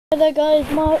there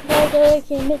guys, Mark Vlogger,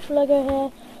 aka Mitch Vlogger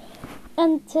here,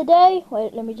 and today,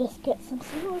 wait, let me just get some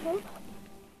snow.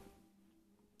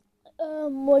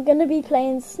 We're gonna be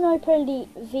playing Sniper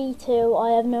Elite V2.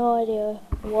 I have no idea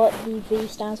what the V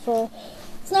stands for.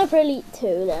 Sniper Elite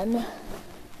 2 then.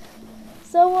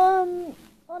 So on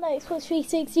Xbox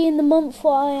 360 in the month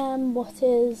I am, what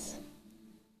is,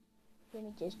 let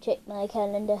me just check my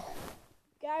calendar.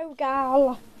 Go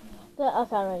gal! But I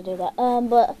can't really do that.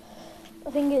 But I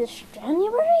think it's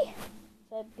January?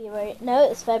 February.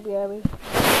 No, it's February.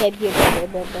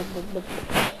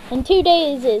 In 2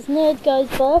 days it's Nerd Guy's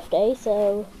birthday,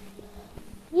 so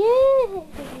yay!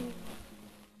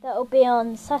 That'll be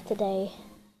on Saturday.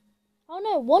 Oh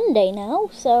no, one day now,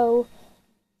 so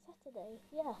Saturday,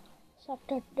 yeah.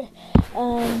 Saturday.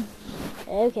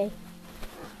 Okay.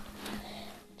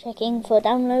 Checking for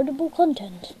downloadable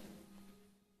content.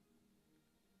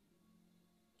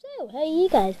 So, how are you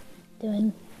guys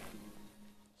doing?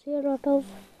 See a lot of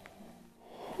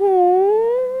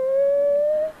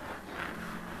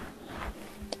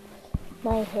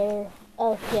my hair.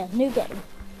 Oh yeah, new game.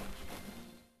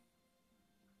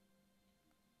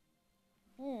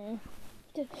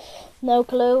 No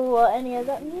clue what any of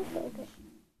that means, but okay.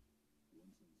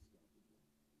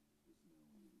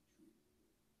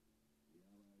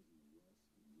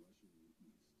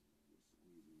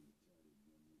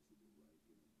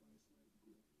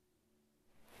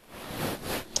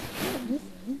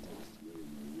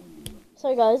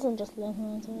 Sorry guys, I'm just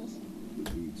looking into this. The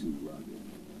V2 rocket,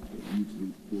 a huge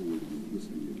leap forward in the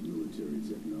history of military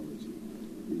technology.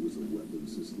 It was a weapon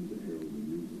system to herald a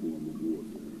new form of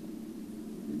warfare.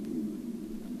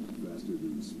 Inhuman, faster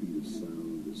than the speed of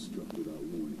sound, it struck without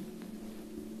warning.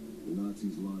 The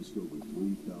Nazis launched over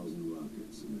 3,000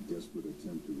 rockets in a desperate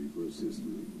attempt to reverse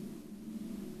history.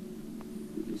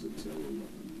 It was a terror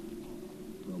weapon,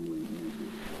 crumbling anchors,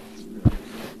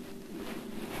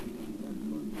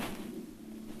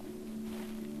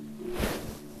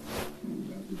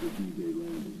 the D-Day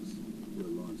landings, their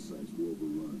launch sites were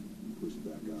overrun and pushed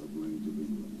back out of range of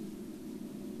England.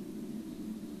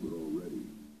 But already,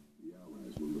 the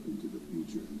Allies were looking to the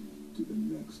future, to the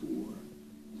next war.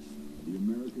 The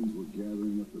Americans were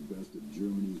gathering up the best of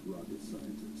Germany's rocket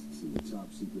scientists in the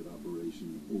top-secret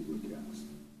operation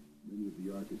Overcast. Many of the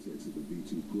architects of the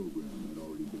V2 program had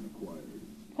already been acquired.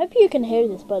 Hope you can hear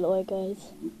this, by the way,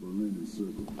 guys. With Berlin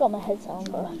encircled, Got my headset on,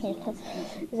 but is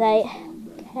that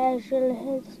casual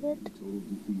headset?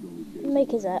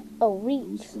 Make is that? Oh,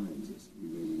 reach.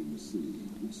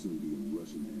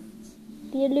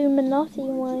 The Illuminati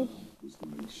way.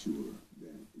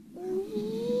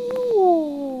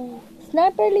 Ooh,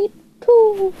 Sniper Elite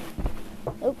 2.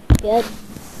 Oh, good.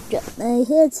 Got my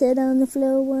headset on the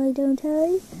floor, why don't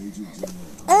I?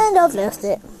 And I've lost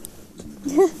it.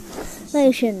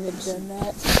 I shouldn't have done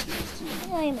that.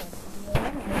 I'm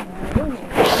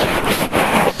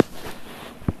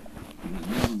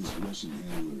Russian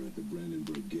handler at the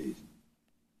Brandenburg Gate.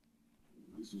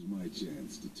 This was my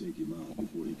chance to take him out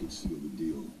before he could seal the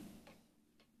deal.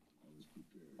 I was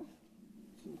prepared,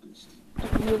 focused.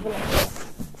 Move along.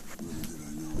 Little did I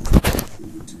know, it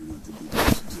would turn out to be the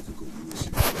most difficult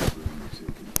mission I've ever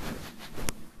undertaken.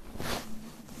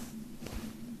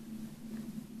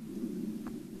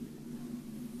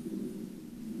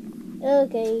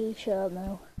 Okay, sure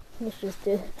now. Let's just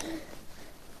do it.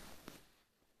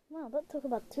 Wow, that took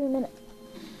about 2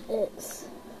 minutes.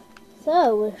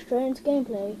 So, we're straight into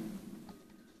gameplay.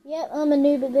 Yep, I'm a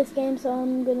noob at this game, so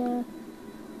I'm gonna...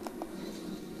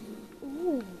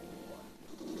 Ooh.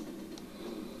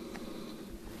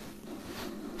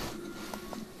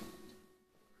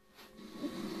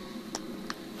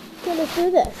 Okay, let's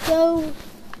do this. So,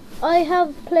 I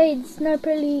have played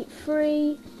Sniper Elite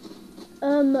 3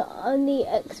 on the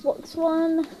Xbox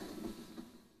One.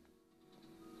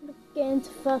 Get into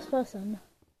first person.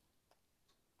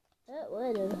 Oh,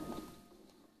 whatever.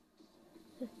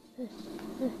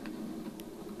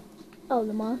 Oh,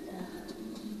 the marker.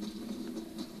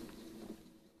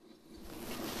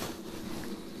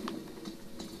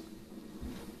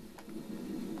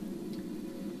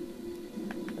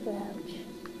 Crouch.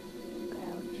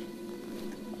 Crouch.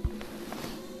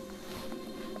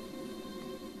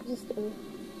 Just do.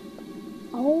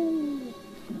 Oh,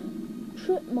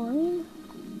 trip mine.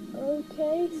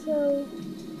 Okay, so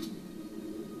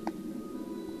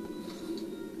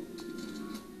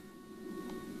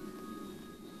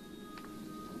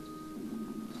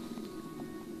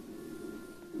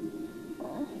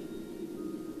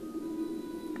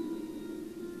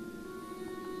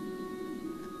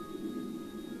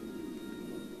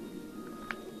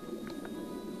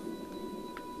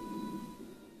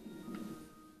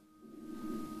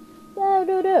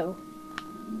I do?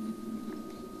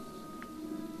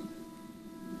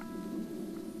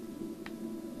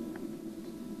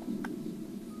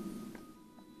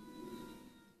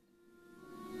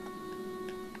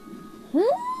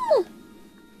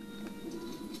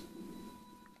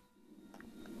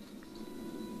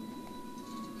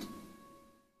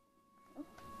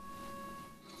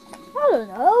 I don't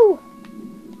know.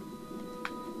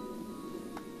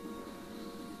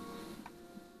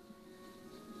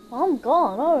 I'm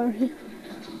gone.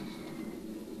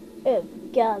 Oh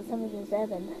God, somebody just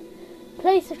happened.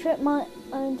 Place a trip my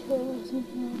own to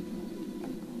something.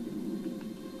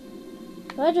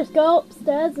 Can I just go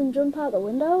upstairs and jump out the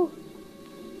window?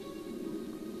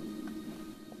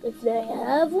 If they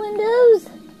have windows?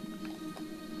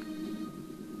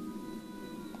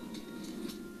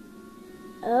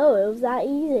 Oh, it was that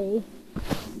easy.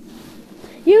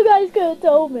 You guys could have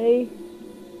told me.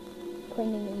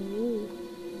 Clinging in you.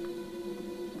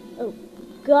 Oh,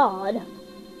 God.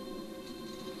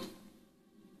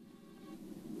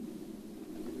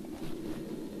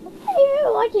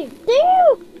 What you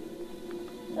do?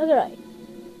 Okay.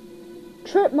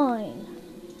 Trip mine.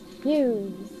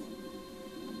 Use.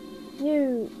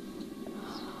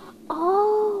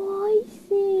 Oh, I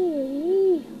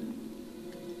see.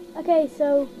 Okay,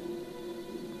 so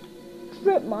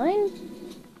trip mine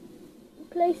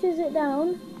places it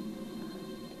down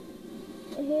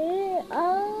here.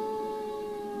 I'm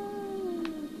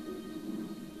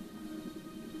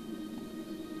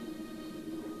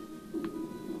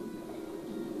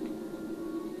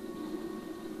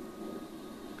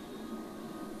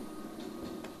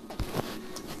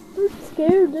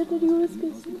scared that anyone was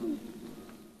gonna see me.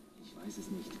 Ich weiß es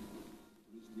nicht.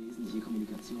 Nicht wesentliche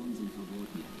Kommunikationen sind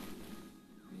verboten.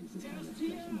 Wenigstens keine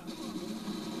Flächenachrichten.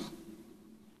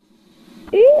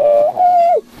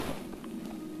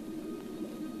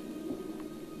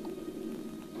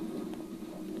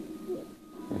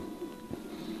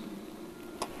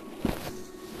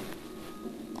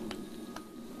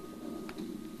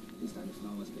 Ist eine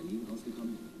Frau aus Berlin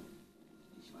rausgekommen?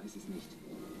 Ich weiß es nicht.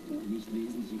 Nicht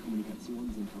wesentliche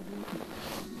Kommunikationen sind verboten.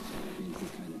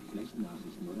 Wenigstens keine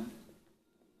Flächennachrichten, oder?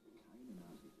 Keine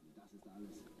Nachrichten, das ist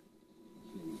alles.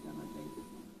 Ich will nicht daran denken.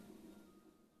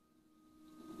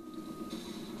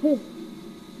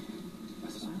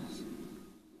 Was war das?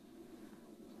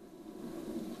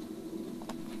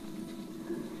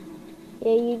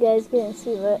 Yeah, you guys couldn't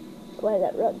see where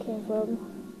that rock came from.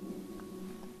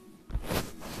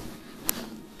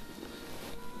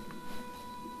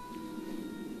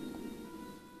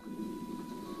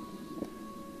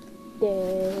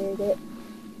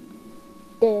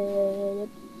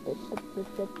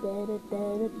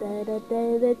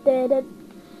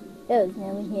 That was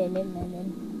now here and then.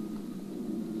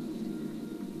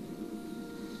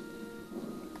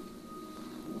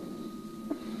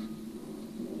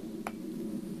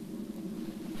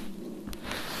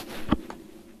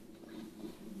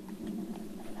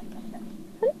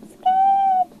 I'm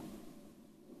scared.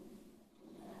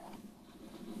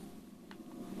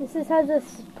 This has a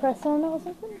suppressor on it or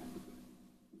something?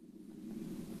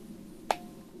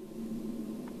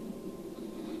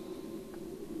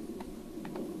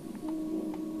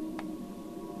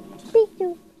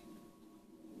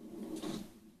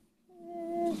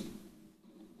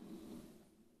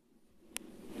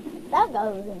 That guy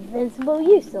was invincible,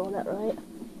 you saw that, right?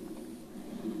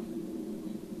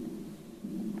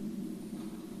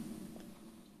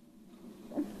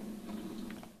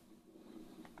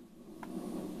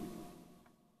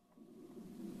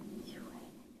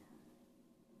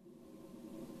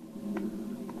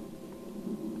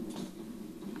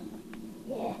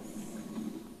 Yes.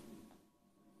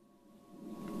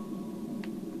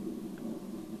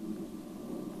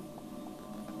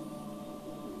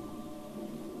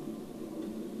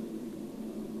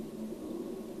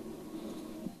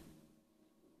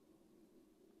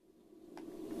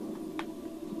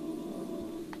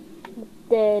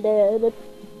 Da-da-da.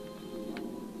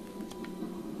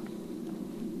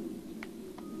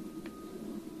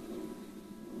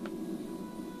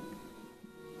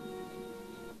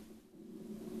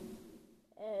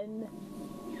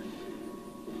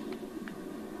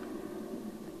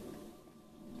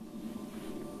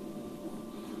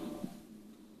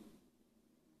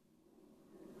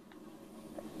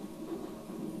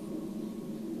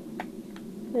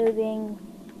 Moving.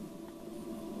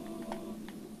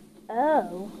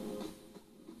 Oh.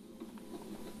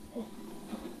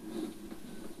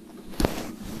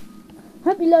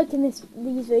 Hope you're liking these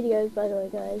videos, by the way,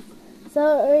 guys.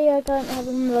 Sorry I can't have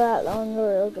them that long,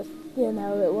 or it'll just, you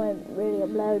know, it won't really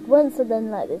upload. Once I've done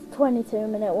like this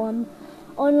 22-minute one,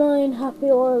 online happy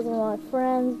hours with my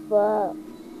friends, but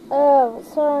oh,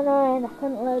 it's so annoying. I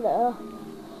couldn't load it up.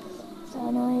 So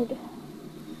annoyed.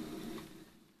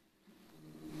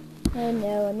 Oh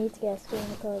no, I need to get a screen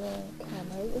recorder and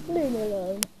camera. Leave me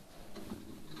alone.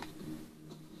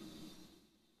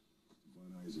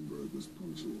 Von Eisenberg was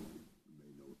punctual and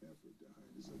made no effort to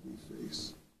hide his ugly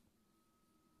face.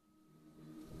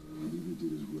 Neither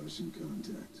did his Russian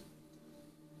contact.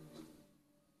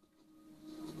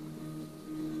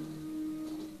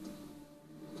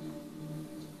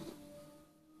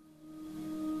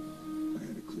 I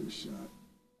had a clear shot.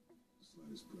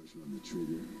 Slightest pressure on the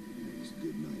trigger, and it was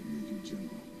good night, Major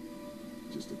General.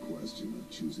 Just a question of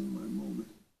choosing my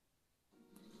moment.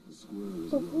 The square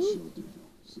was well sheltered,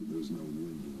 so there's no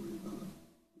wind to worry about.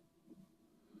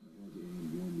 I had to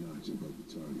aim one notch above the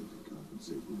target to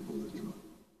compensate for the bullet drop.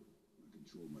 I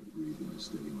controlled my breathing to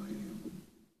steady my hand. And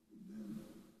then...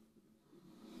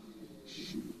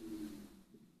 shoot.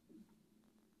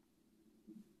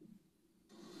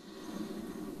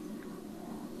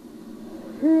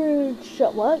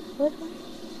 Shot what? What?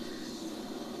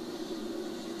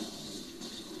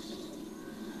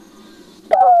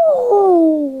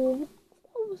 Oh!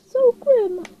 That was so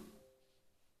grim.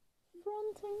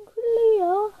 Front and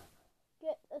clear.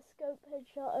 Get a scope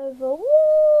headshot over.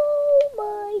 Oh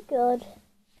my god.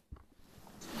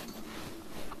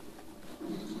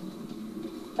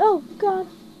 Oh god.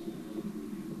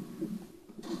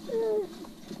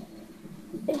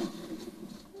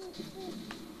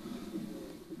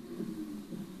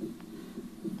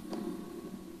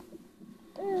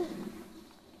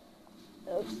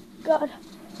 Oh god.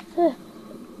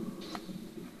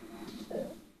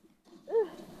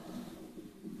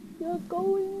 You're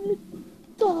going to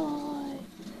die.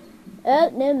 Oh,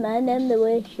 never mind, I'm the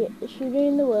worst shooter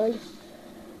in the world.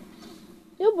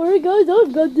 Don't worry guys,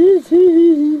 I've got this.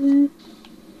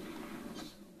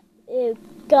 Oh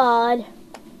god.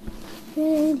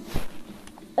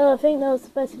 Oh, I think that was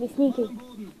supposed to be sneaky.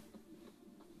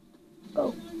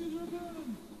 Go.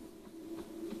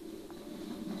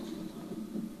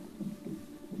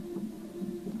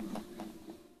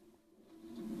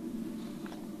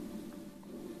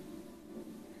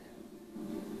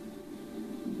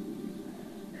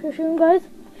 Shoot him, guys.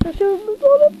 Shoot him, it's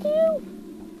all up to you.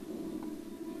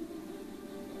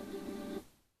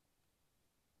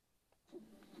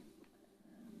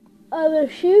 I will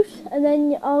shoot, and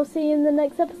then I'll see you in the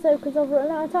next episode because I've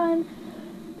run out of time.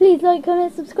 Please like,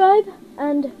 comment, subscribe,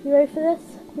 and you ready for this?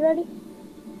 You ready?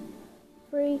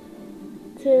 3,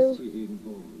 2.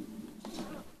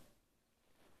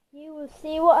 You will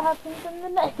see what happens in the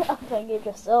next. I think you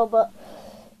just saw, but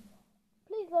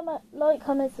please like,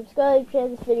 comment, subscribe, share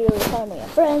this video with family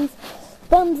and friends.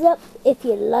 Thumbs up if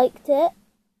you liked it.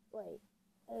 Wait,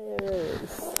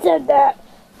 said that.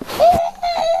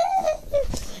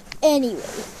 Anyway,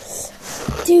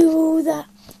 do that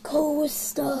cool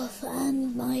stuff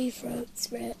and my throat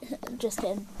spray. Just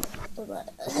kidding. Just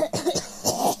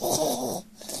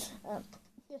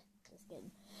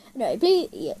kidding. No, please,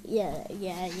 yeah,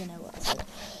 you know what I said.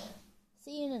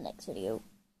 See you in the next video.